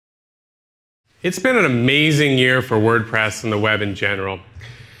It's been an amazing year for WordPress and the web in general.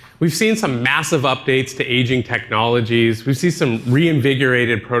 We've seen some massive updates to aging technologies, we've seen some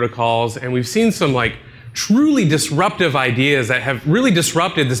reinvigorated protocols, and we've seen some truly disruptive ideas that have really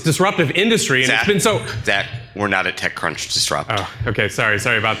disrupted this disruptive industry. And Zack, it's been so... Zack, we're not at TechCrunch Disrupt. Oh, okay, sorry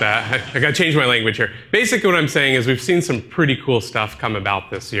about that. I gotta change my language here. Basically what I'm saying is we've seen some pretty cool stuff come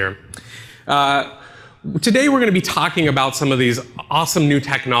about this year. Today we're going to be talking about some of these awesome new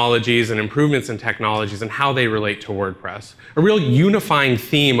technologies and improvements in technologies and how they relate to WordPress. A real unifying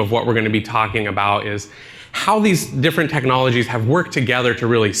theme of what we're going to be talking about is how these different technologies have worked together to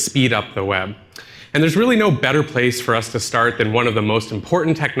really speed up the web. And there's really no better place for us to start than one of the most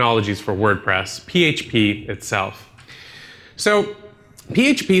important technologies for WordPress, PHP itself. So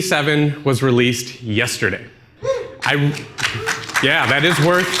PHP 7 was released yesterday. Yeah, that is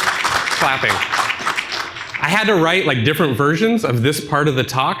worth clapping. I had to write different versions of this part of the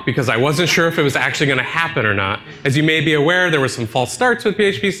talk because I wasn't sure if it was actually going to happen or not. As you may be aware, there were some false starts with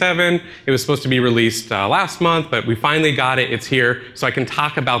PHP 7. It was supposed to be released last month, but we finally got it. It's here, so I can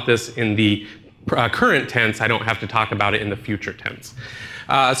talk about this in the current tense. I don't have to talk about it in the future tense.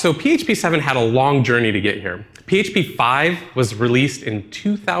 So PHP 7 had a long journey to get here. PHP 5 was released in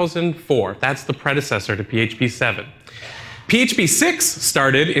 2004. That's the predecessor to PHP 7. PHP 6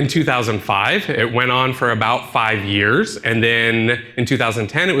 started in 2005. It went on for about 5 years, and then in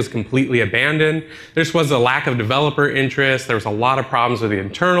 2010 it was completely abandoned. There was a lack of developer interest. There was a lot of problems with the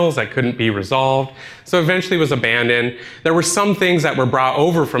internals that couldn't be resolved, so eventually it was abandoned. There were some things that were brought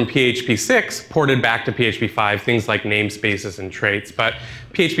over from PHP 6, ported back to PHP 5, things like namespaces and traits, but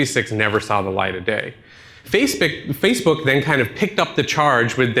PHP 6 never saw the light of day. Facebook then kind of picked up the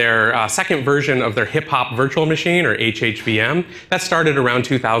charge with their second version of their hip-hop virtual machine, or HHVM. That started around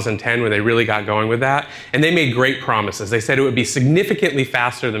 2010 when they really got going with that. And they made great promises. They said it would be significantly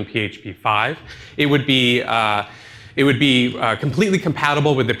faster than PHP 5. It would be completely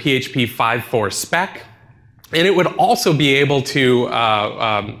compatible with the PHP 5.4 spec. And it would also be able to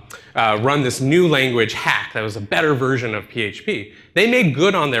run this new language Hack that was a better version of PHP. They made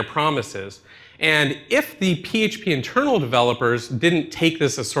good on their promises. And if the PHP internal developers didn't take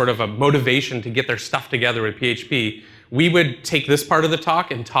this as sort of a motivation to get their stuff together with PHP, we would take this part of the talk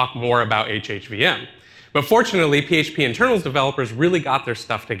and talk more about HHVM. But fortunately, PHP internals developers really got their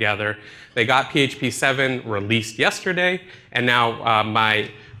stuff together. They got PHP 7 released yesterday, and now my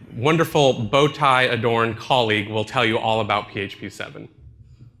wonderful bow tie adorned colleague will tell you all about PHP 7.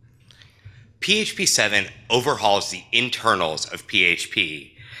 PHP 7 overhauls the internals of PHP.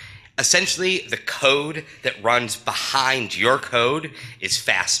 Essentially, the code that runs behind your code is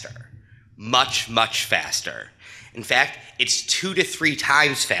faster. Much, much faster. In fact, it's 2 to 3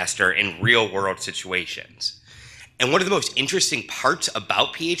 times faster in real-world situations. And one of the most interesting parts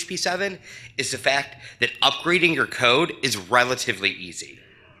about PHP 7 is the fact that upgrading your code is relatively easy.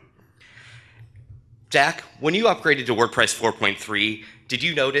 Zack, when you upgraded to WordPress 4.3, did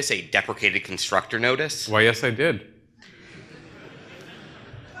you notice a deprecated constructor notice? Why, yes, I did.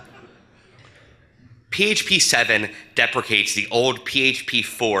 PHP 7 deprecates the old PHP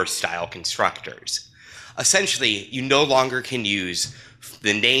 4 style constructors. Essentially, you no longer can use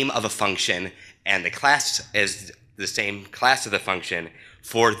the name of a function and the class as the same class of the function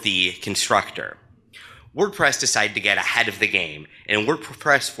for the constructor. WordPress decided to get ahead of the game, and in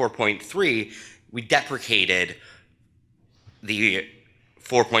WordPress 4.3, we deprecated the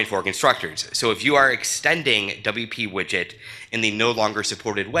 4.4 constructors. So if you are extending WP widget in the no longer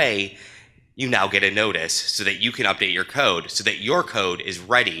supported way, you now get a notice so that you can update your code so that your code is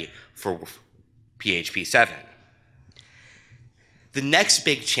ready for PHP 7. The next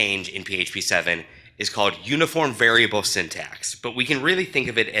big change in PHP 7 is called uniform variable syntax, but we can really think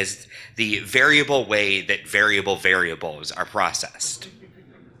of it as the variable way that variables are processed.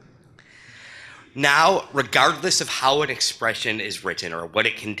 Now, regardless of how an expression is written or what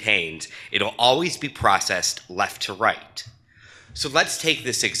it contains, it'll always be processed left to right. So let's take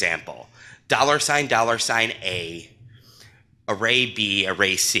this example. $$A, array B,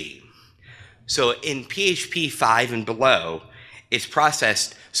 array C. So in PHP 5 and below, it's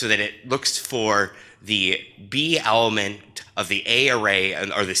processed so that it looks for the B element of the A array,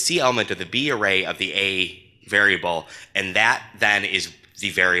 or the C element of the B array of the A variable, and that then is the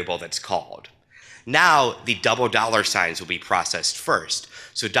variable that's called. Now the $$ will be processed first.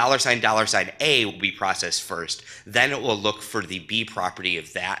 So $$A will be processed first, then it will look for the B property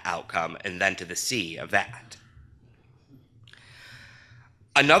of that outcome, and then to the C of that.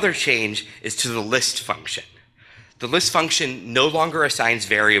 Another change is to the list function. The list function no longer assigns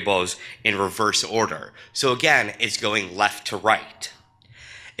variables in reverse order. So again, it's going left to right.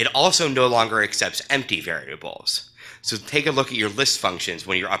 It also no longer accepts empty variables. So take a look at your list functions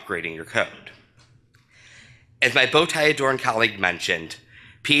when you're upgrading your code. As my bow-tie-adorned colleague mentioned,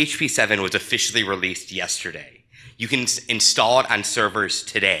 PHP 7 was officially released yesterday. You can install it on servers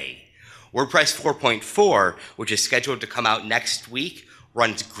today. WordPress 4.4, which is scheduled to come out next week,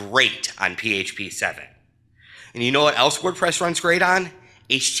 runs great on PHP 7. And you know what else WordPress runs great on?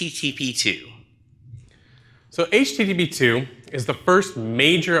 HTTP 2. So HTTP 2 is the first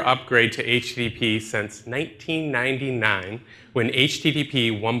major upgrade to HTTP since 1999 when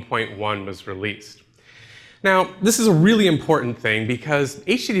HTTP 1.1 was released. Now, this is a really important thing because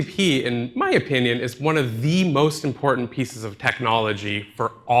HTTP, in my opinion, is one of the most important pieces of technology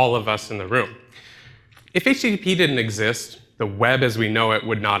for all of us in the room. If HTTP didn't exist, the web as we know it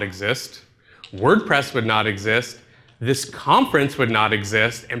would not exist, WordPress would not exist, this conference would not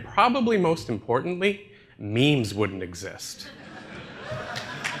exist, and probably most importantly, memes wouldn't exist.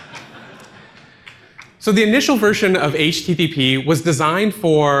 So the initial version of HTTP was designed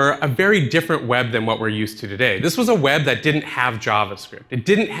for a very different web than what we're used to today. This was a web that didn't have JavaScript. It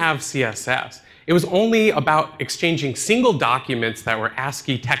didn't have CSS. It was only about exchanging single documents that were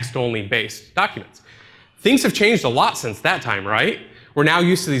ASCII text-only based documents. Things have changed a lot since that time, right? We're now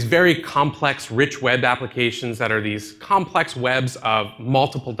used to these very complex, rich web applications that are these complex webs of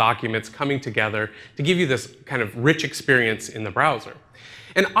multiple documents coming together to give you this kind of rich experience in the browser.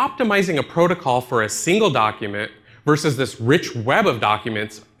 And optimizing a protocol for a single document versus this rich web of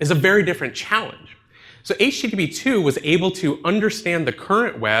documents is a very different challenge. So HTTP 2 was able to understand the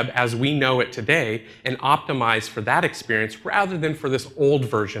current web as we know it today and optimize for that experience rather than for this old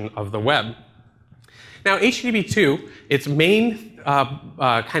version of the web. Now, HTTP 2, its main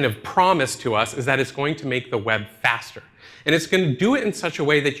kind of promise to us is that it's going to make the web faster. And it's going to do it in such a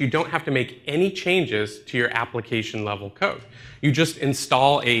way that you don't have to make any changes to your application level code. You just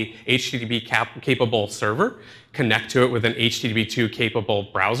install a HTTP capable server, connect to it with an HTTP 2 capable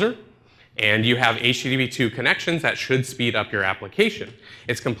browser, and you have HTTP 2 connections that should speed up your application.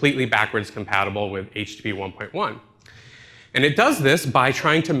 It's completely backwards compatible with HTTP 1.1. And it does this by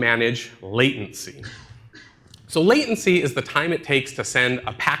trying to manage latency. So latency is the time it takes to send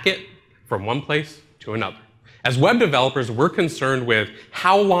a packet from one place to another. As web developers, we're concerned with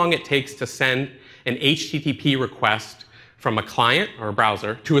how long it takes to send an HTTP request from a client or a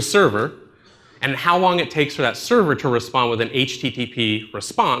browser to a server, and how long it takes for that server to respond with an HTTP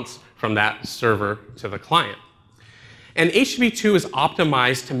response from that server to the client. And HTTP 2 is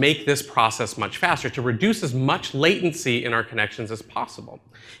optimized to make this process much faster, to reduce as much latency in our connections as possible.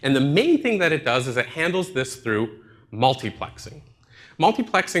 And the main thing that it does is it handles this through multiplexing.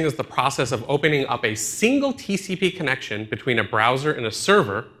 Multiplexing is the process of opening up a single TCP connection between a browser and a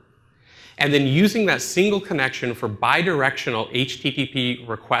server, and then using that single connection for bidirectional HTTP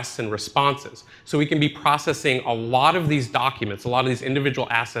requests and responses. So we can be processing a lot of these documents, a lot of these individual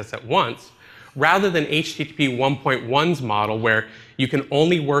assets at once, rather than HTTP 1.1's model where you can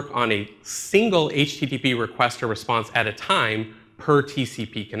only work on a single HTTP request or response at a time per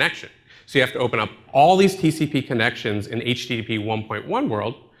TCP connection. So you have to open up all these TCP connections in HTTP 1.1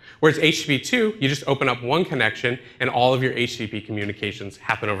 world, whereas HTTP 2, you just open up one connection and all of your HTTP communications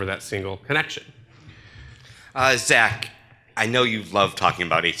happen over that single connection. Zack, I know you love talking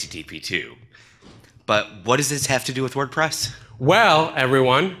about HTTP 2, but what does this have to do with WordPress? Well,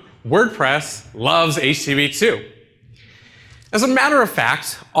 everyone, WordPress loves HTTP 2. As a matter of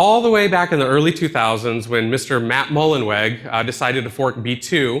fact, all the way back in the early 2000s when Mr. Matt Mullenweg decided to fork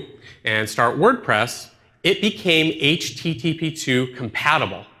V2 and start WordPress, it became HTTP 2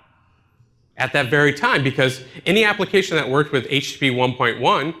 compatible at that very time because any application that worked with HTTP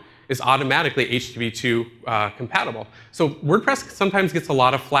 1.1 is automatically HTTP 2 compatible. So WordPress sometimes gets a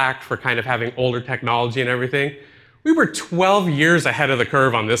lot of flack for kind of having older technology and everything. We were 12 years ahead of the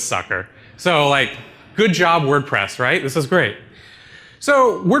curve on this sucker. So like, good job WordPress, right? This is great.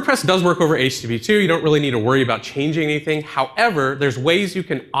 So WordPress does work over HTTP 2. You don't really need to worry about changing anything. However, there's ways you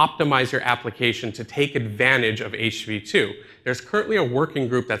can optimize your application to take advantage of HTTP 2. There's currently a working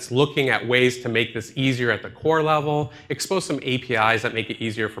group that's looking at ways to make this easier at the core level, expose some APIs that make it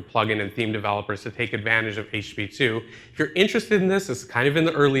easier for plugin and theme developers to take advantage of HTTP 2. If you're interested in this, it's kind of in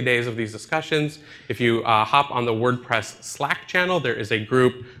the early days of these discussions. If you hop on the WordPress Slack channel, there is a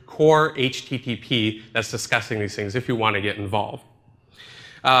group, Core HTTP, that's discussing these things if you want to get involved.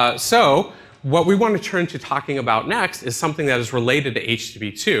 So what we want to turn to talking about next is something that is related to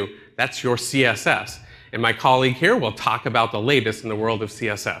HTTP 2. That's your CSS. And my colleague here will talk about the latest in the world of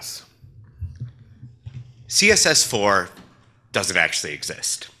CSS. CSS 4 doesn't actually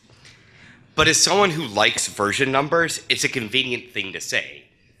exist. But as someone who likes version numbers, it's a convenient thing to say.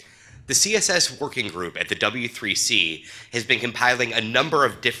 The CSS working group at the W3C has been compiling a number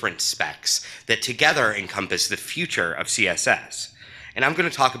of different specs that together encompass the future of CSS, and I'm going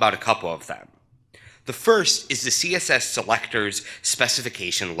to talk about a couple of them. The first is the CSS selectors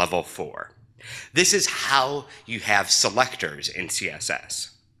specification level 4. This is how you have selectors in CSS.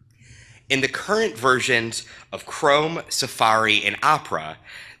 In the current versions of Chrome, Safari, and Opera,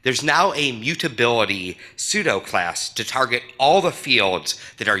 there's now a mutability pseudo class to target all the fields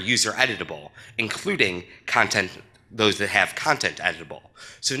that are user editable, including those that have content editable.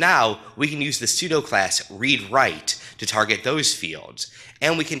 So now we can use the pseudo class read-write to target those fields,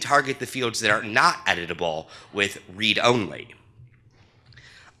 and we can target the fields that are not editable with read-only.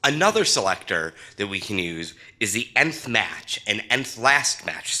 Another selector that we can use is the nth match and nth last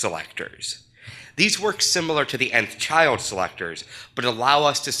match selectors. These work similar to the nth child selectors, but allow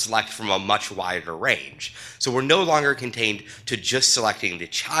us to select from a much wider range. So we're no longer contained to just selecting the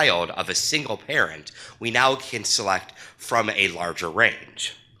child of a single parent. We now can select from a larger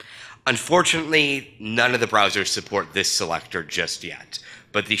range. Unfortunately, none of the browsers support this selector just yet,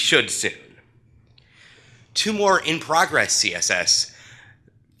 but they should soon. Two more in-progress CSS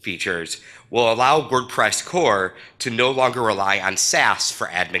features will allow WordPress core to no longer rely on Sass for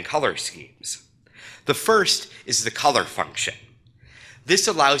admin color schemes. The first is the color function. This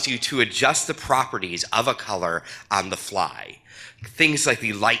allows you to adjust the properties of a color on the fly. Things like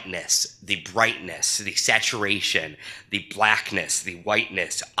the lightness, the brightness, the saturation, the blackness, the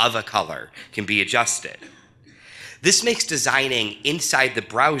whiteness of a color can be adjusted. This makes designing inside the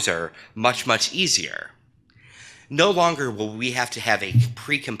browser much, much easier. No longer will we have to have a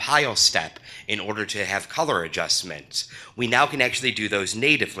pre-compile step in order to have color adjustments. We now can actually do those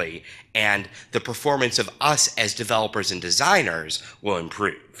natively, and the performance of us as developers and designers will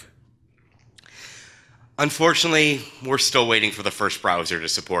improve. Unfortunately, we're still waiting for the first browser to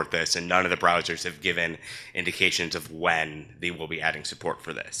support this, and none of the browsers have given indications of when they will be adding support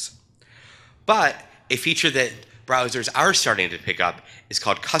for this. But a feature that browsers are starting to pick up is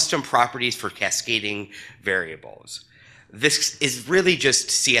called custom properties for cascading variables. This is really just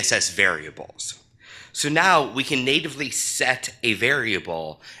CSS variables. So now we can natively set a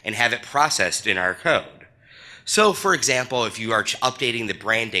variable and have it processed in our code. So for example, if you are updating the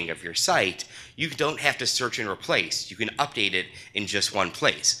branding of your site, you don't have to search and replace. You can update it in just one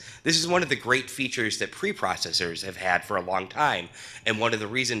place. This is one of the great features that preprocessors have had for a long time, and one of the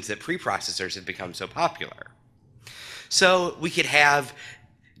reasons that preprocessors have become so popular. So we could have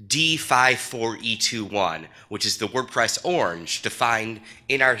D54E21, which is the WordPress orange defined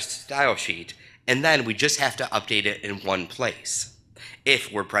in our style sheet, and then we just have to update it in one place, if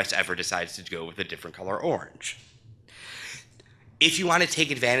WordPress ever decides to go with a different color orange. If you want to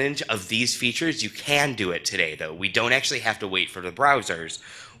take advantage of these features, you can do it today, though. We don't actually have to wait for the browsers.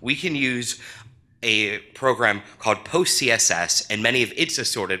 We can use a program called PostCSS and many of its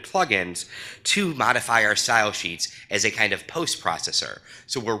assorted plugins to modify our style sheets as a kind of post processor.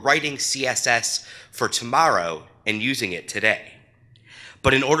 So we're writing CSS for tomorrow and using it today.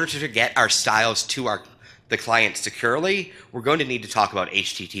 But in order to get our styles to the client securely, we're going to need to talk about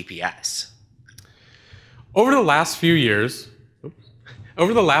HTTPS. Over the last few years,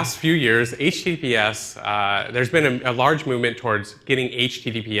 HTTPS, there's been a large movement towards getting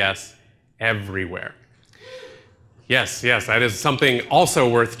HTTPS everywhere. Yes, that is something also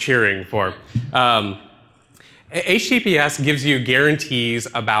worth cheering for. HTTPS gives you guarantees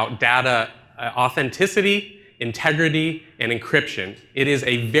about data authenticity, integrity, and encryption. It is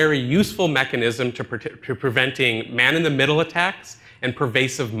a very useful mechanism to preventing man-in-the-middle attacks and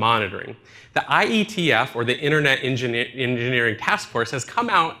pervasive monitoring. The IETF, or the Internet Engineering Task Force, has come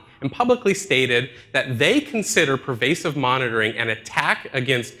out and publicly stated that they consider pervasive monitoring an attack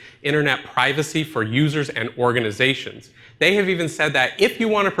against internet privacy for users and organizations. They have even said that if you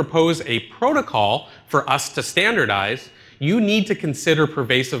want to propose a protocol for us to standardize, you need to consider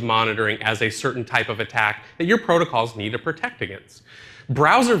pervasive monitoring as a certain type of attack that your protocols need to protect against.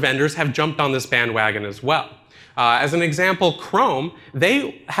 Browser vendors have jumped on this bandwagon as well. As an example, Chrome,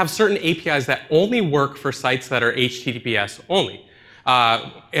 they have certain APIs that only work for sites that are HTTPS only.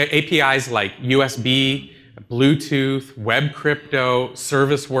 APIs like USB, Bluetooth, web crypto,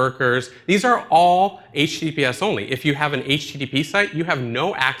 service workers, these are all HTTPS only. If you have an HTTP site, you have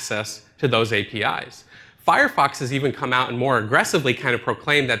no access to those APIs. Firefox has even come out and more aggressively kind of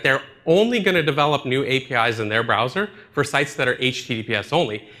proclaimed that they're only going to develop new APIs in their browser for sites that are HTTPS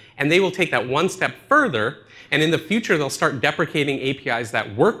only. And they will take that one step further, and in the future they'll start deprecating APIs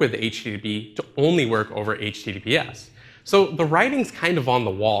that work with HTTP to only work over HTTPS. So the writing's kind of on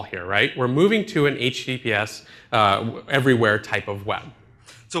the wall here, right? We're moving to an HTTPS everywhere type of web.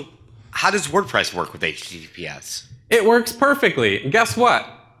 So how does WordPress work with HTTPS? It works perfectly. And guess what?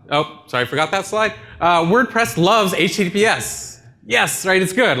 Oh, sorry, I forgot that slide. WordPress loves HTTPS. Yes, right,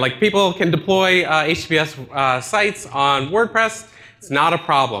 it's good. Like, people can deploy HTTPS sites on WordPress. It's not a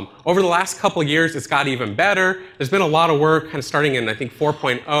problem. Over the last couple of years, it's got even better. There's been a lot of work, kind of starting in, I think,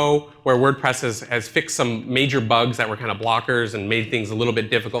 4.0, where WordPress has fixed some major bugs that were kind of blockers and made things a little bit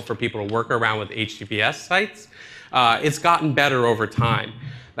difficult for people to work around with HTTPS sites. It's gotten better over time.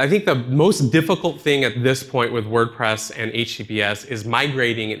 I think the most difficult thing at this point with WordPress and HTTPS is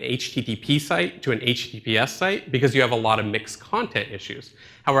migrating an HTTP site to an HTTPS site, because you have a lot of mixed content issues.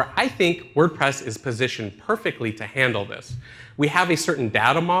 However, I think WordPress is positioned perfectly to handle this. We have a certain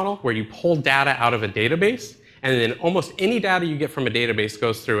data model where you pull data out of a database, and then almost any data you get from a database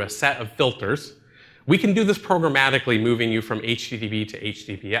goes through a set of filters. We can do this programmatically, moving you from HTTP to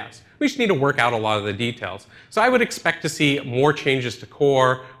HTTPS. We just need to work out a lot of the details. So I would expect to see more changes to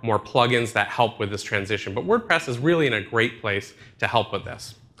core, more plugins that help with this transition. But WordPress is really in a great place to help with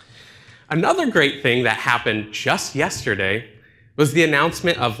this. Another great thing that happened just yesterday was the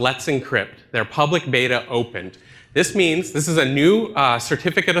announcement of Let's Encrypt. Their public beta opened. This means this is a new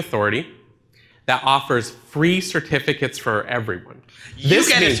certificate authority that offers free certificates for everyone. You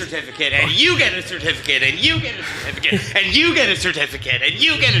get a certificate, and you get a certificate, and you get a certificate, and you get a certificate, and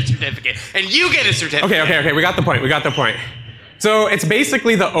you get a certificate, and you get a certificate. Okay, we got the point. So it's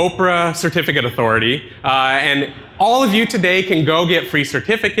basically the Oprah Certificate Authority, and all of you today can go get free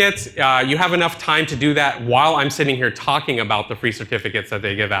certificates. You have enough time to do that while I'm sitting here talking about the free certificates that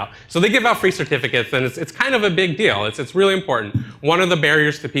they give out. So they give out free certificates, and it's kind of a big deal. It's really important. One of the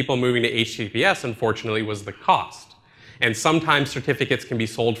barriers to people moving to HTTPS, unfortunately, was the cost. And sometimes certificates can be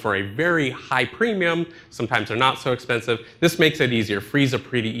sold for a very high premium. Sometimes they're not so expensive. This makes it easier. Free is a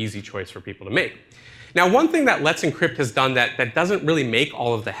pretty easy choice for people to make. Now, one thing that Let's Encrypt has done that doesn't really make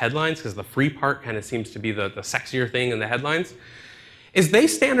all of the headlines, because the free part kind of seems to be the sexier thing in the headlines, is they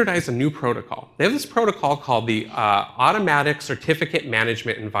standardize a new protocol. They have this protocol called the Automatic Certificate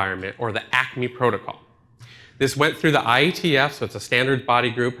Management Environment, or the ACME protocol. This went through the IETF, so it's a standards body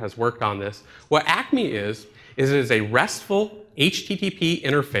group, has worked on this. What ACME is it is a RESTful HTTP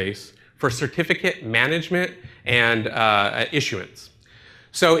interface for certificate management and issuance.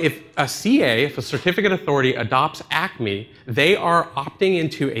 So if a CA, if a certificate authority adopts ACME, they are opting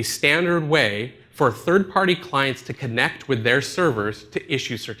into a standard way for third-party clients to connect with their servers to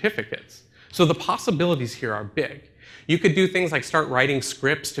issue certificates. So the possibilities here are big. You could do things like start writing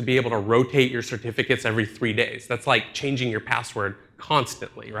scripts to be able to rotate your certificates every 3 days. That's like changing your password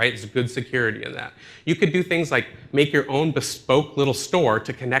constantly, right? There's good security in that. You could do things like make your own bespoke little store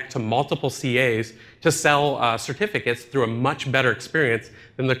to connect to multiple CAs to sell certificates through a much better experience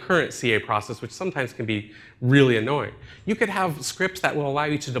than the current CA process, which sometimes can be really annoying. You could have scripts that will allow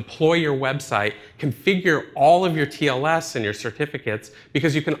you to deploy your website, configure all of your TLS and your certificates,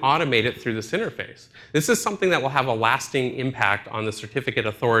 because you can automate it through this interface. This is something that will have a lasting impact on the certificate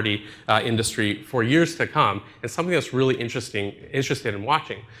authority industry for years to come, and something that's really interested in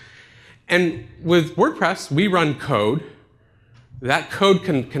watching. And with WordPress, we run code. That code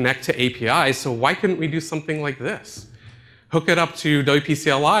can connect to APIs, so why couldn't we do something like this? Hook it up to WP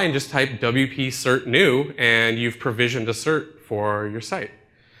CLI and just type WP cert new, and you've provisioned a cert for your site.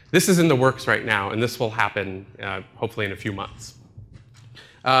 This is in the works right now, and this will happen hopefully in a few months.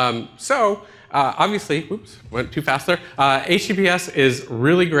 Obviously, oops, went too fast there. HTTPS is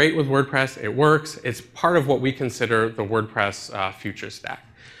really great with WordPress. It works. It's part of what we consider the WordPress future stack.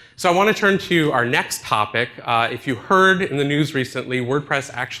 So I want to turn to our next topic. If you heard in the news recently,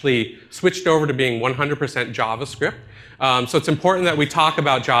 WordPress actually switched over to being 100% JavaScript. So it's important that we talk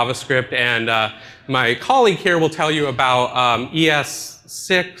about JavaScript, and my colleague here will tell you about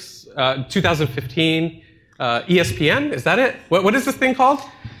ES6 2015 ESPN. Is that it? What is this thing called?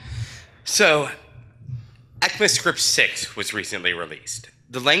 So ECMAScript 6 was recently released.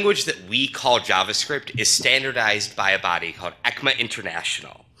 The language that we call JavaScript is standardized by a body called ECMA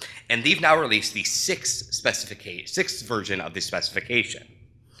International, and they've now released the sixth version of the specification.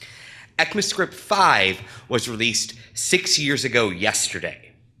 ECMAScript 5 was released 6 years ago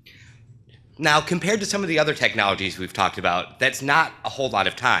yesterday. Now, compared to some of the other technologies we've talked about, that's not a whole lot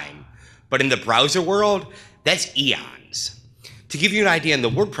of time. But in the browser world, that's eons. To give you an idea, in the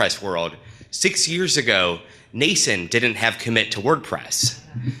WordPress world, 6 years ago, Nason didn't have commit to WordPress.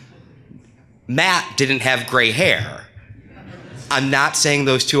 Matt didn't have gray hair. I'm not saying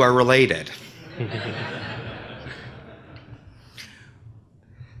those two are related.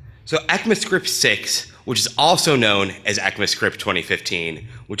 So ECMAScript 6, which is also known as ECMAScript 2015,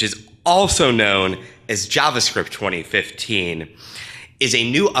 which is also known as JavaScript 2015, is a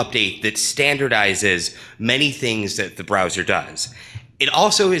new update that standardizes many things that the browser does. It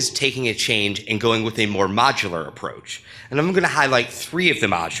also is taking a change and going with a more modular approach. And I'm going to highlight 3 of the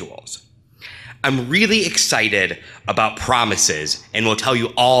modules. I'm really excited about promises, and we'll tell you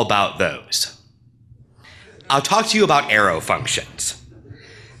all about those. I'll talk to you about arrow functions.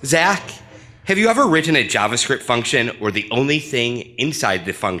 Zack, have you ever written a JavaScript function where the only thing inside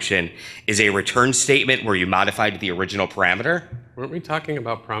the function is a return statement where you modified the original parameter? Weren't we talking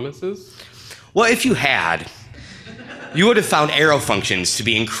about promises? Well, if you had, you would have found arrow functions to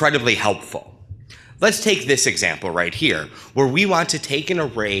be incredibly helpful. Let's take this example right here, where we want to take an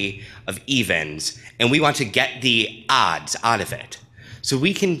array of evens and we want to get the odds out of it. So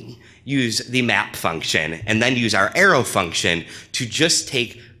we can use the map function and then use our arrow function to just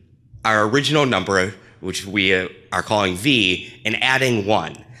take our original number, which we are calling v, and adding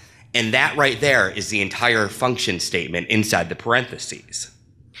 1. And that right there is the entire function statement inside the parentheses.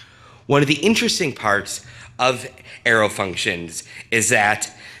 One of the interesting parts of arrow functions is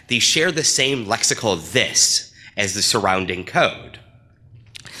that they share the same lexical this as the surrounding code.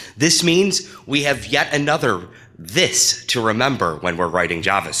 This means we have yet another this to remember when we're writing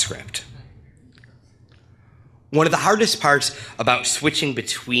JavaScript. One of the hardest parts about switching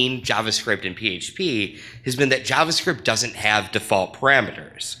between JavaScript and PHP has been that JavaScript doesn't have default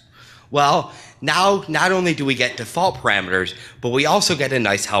parameters. Well, now not only do we get default parameters, but we also get a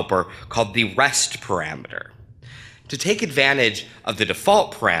nice helper called the rest parameter. To take advantage of the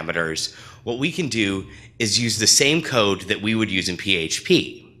default parameters, what we can do is use the same code that we would use in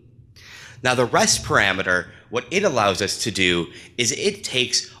PHP. Now the rest parameter, what it allows us to do is it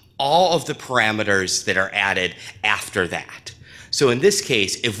takes all of the parameters that are added after that. So in this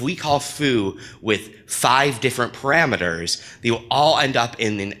case, if we call foo with 5 different parameters, they will all end up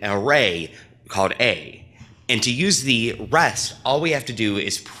in an array called A. And to use the rest, all we have to do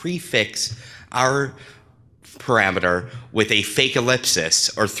is prefix our parameter with a fake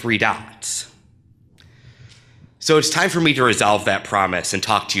ellipsis or 3 dots. So it's time for me to resolve that promise and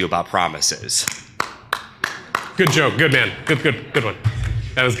talk to you about promises. Good joke, good man, good one.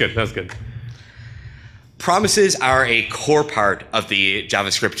 That was good, that was good. Promises are a core part of the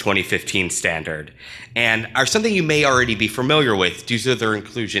JavaScript 2015 standard and are something you may already be familiar with due to their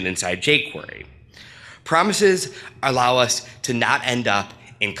inclusion inside jQuery. Promises allow us to not end up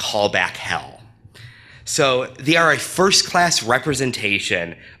in callback hell. So they are a first-class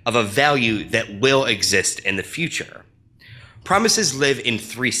representation of a value that will exist in the future. Promises live in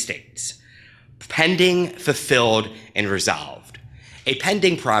 3 states: pending, fulfilled, and resolved. A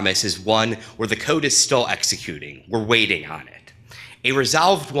pending promise is one where the code is still executing. We're waiting on it. A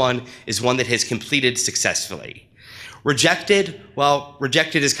resolved one is one that has completed successfully. Rejected, well,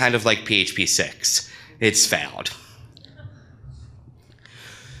 rejected is kind of like PHP 6. It's failed.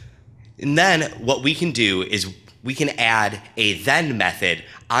 And then what we can do is we can add a then method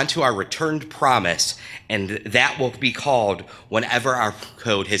onto our returned promise, and that will be called whenever our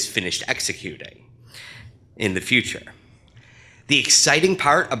code has finished executing in the future. The exciting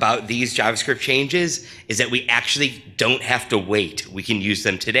part about these JavaScript changes is that we actually don't have to wait. We can use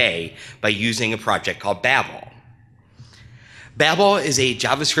them today by using a project called Babel. Babel is a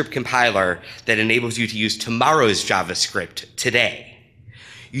JavaScript compiler that enables you to use tomorrow's JavaScript today.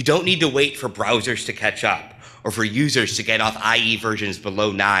 You don't need to wait for browsers to catch up or for users to get off IE versions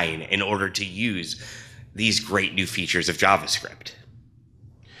below 9 in order to use these great new features of JavaScript.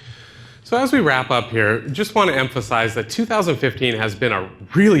 So as we wrap up here, just want to emphasize that 2015 has been a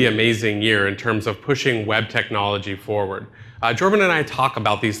really amazing year in terms of pushing web technology forward. Jorbin and I talk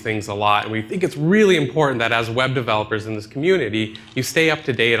about these things a lot, and we think it's really important that as web developers in this community, you stay up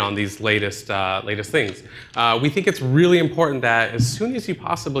to date on these latest things. We think it's really important that as soon as you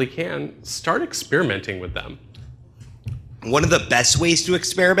possibly can, start experimenting with them. One of the best ways to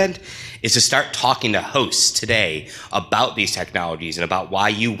experiment is to start talking to hosts today about these technologies and about why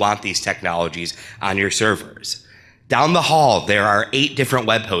you want these technologies on your servers. Down the hall, there are 8 different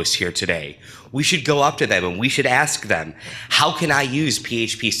web hosts here today. We should go up to them and we should ask them, how can I use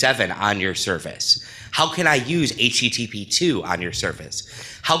PHP 7 on your service? How can I use HTTP 2 on your service?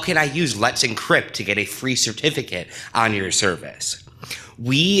 How can I use Let's Encrypt to get a free certificate on your service?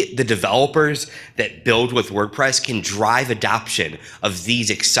 We, the developers that build with WordPress, can drive adoption of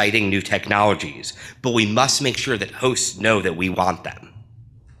these exciting new technologies, but we must make sure that hosts know that we want them.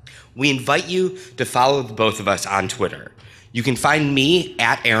 We invite you to follow both of us on Twitter. You can find me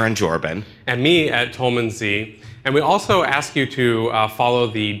at Aaron Jorbin. And me at Tollman Z. And we also ask you to follow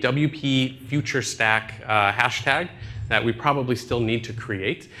the WP Future Stack hashtag. that we probably still need to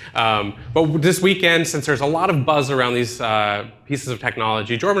create. But this weekend, since there's a lot of buzz around these pieces of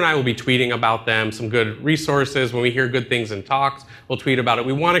technology, Jorbin and I will be tweeting about them, some good resources. When we hear good things in talks, we'll tweet about it.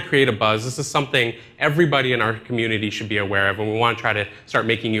 We want to create a buzz. This is something everybody in our community should be aware of, and we want to try to start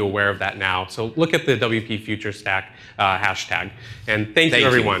making you aware of that now. So look at the WP Future Stack hashtag. And thank you,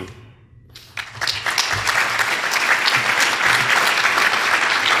 everyone.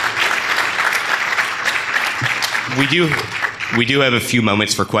 We do have a few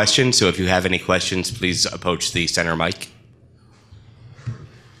moments for questions, so if you have any questions, please approach the center mic.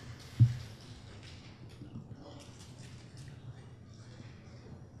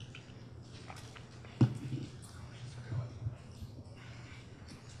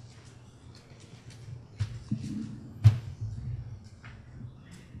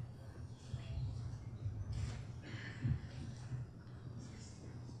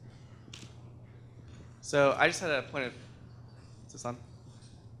 So I just had a point of, is this on?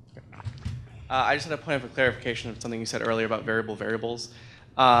 Okay. I just had a point of clarification of something you said earlier about variables,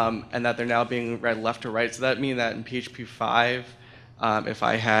 and that they're now being read left to right. So that means that in PHP 5, if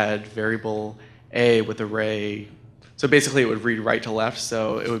I had variable A with array, so basically it would read right to left.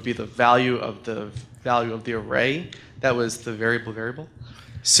 So it would be the value of the array that was the variable.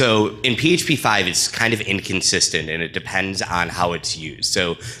 So in PHP 5, it's kind of inconsistent, and it depends on how it's used.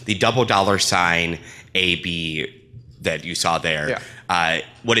 So the $$ AB that you saw there,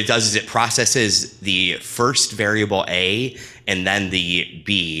 what it does is it processes the first variable A and then the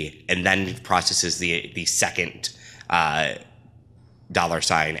B, and then processes the second $sign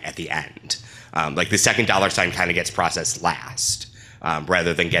at the end. Like the second $sign kind of gets processed last,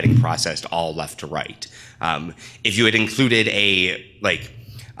 rather than getting processed all left to right. If you had included an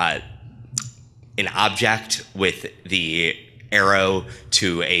object with the arrow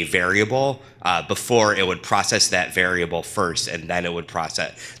to a variable, before it would process that variable first, and then it would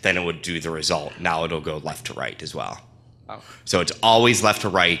do the result. Now it'll go left to right as well. Oh. So it's always left to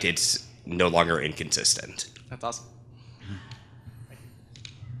right. It's no longer inconsistent. That's awesome.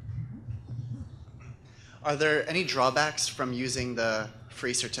 Are there any drawbacks from using the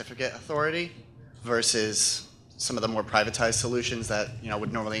free certificate authority versus some of the more privatized solutions that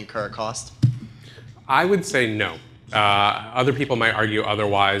would normally incur a cost? I would say no. Other people might argue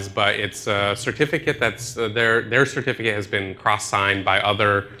otherwise, but it's a certificate that's their certificate has been cross-signed by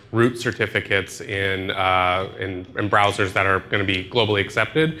other root certificates in browsers that are going to be globally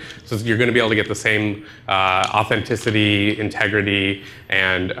accepted. So you're going to be able to get the same authenticity, integrity,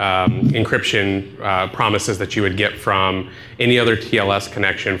 and encryption promises that you would get from any other TLS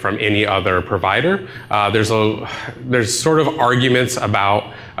connection from any other provider. There's sort of arguments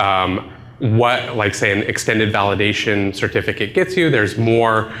about what, like, say, an extended validation certificate gets you. There's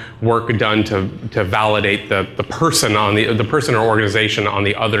more work done to validate the person on the person or organization on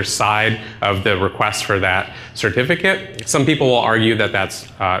the other side of the request for that certificate. Some people will argue that that's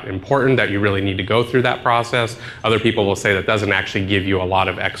important, that you really need to go through that process. Other people will say that doesn't actually give you a lot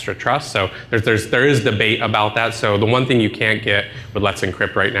of extra trust. So there is debate about that. So the one thing you can't get with Let's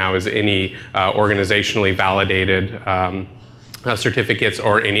Encrypt right now is any organizationally validated certificates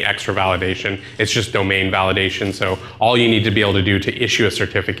or any extra validation. It's just domain validation. So all you need to be able to do to issue a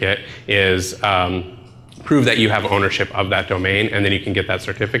certificate is prove that you have ownership of that domain, and then you can get that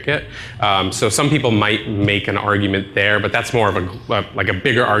certificate. So some people might make an argument there, but that's more of a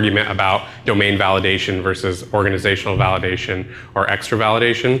bigger argument about domain validation versus organizational validation or extra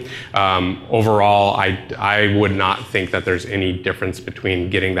validation. Overall, I would not think that there's any difference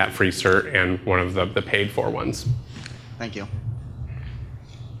between getting that free cert and one of the paid for ones. Thank you.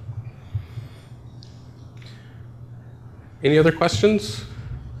 Any other questions?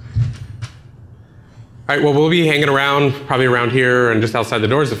 All right, well, we'll be hanging around, probably around here and just outside the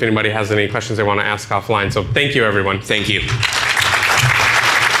doors if anybody has any questions they want to ask offline. So thank you, everyone. Thank you.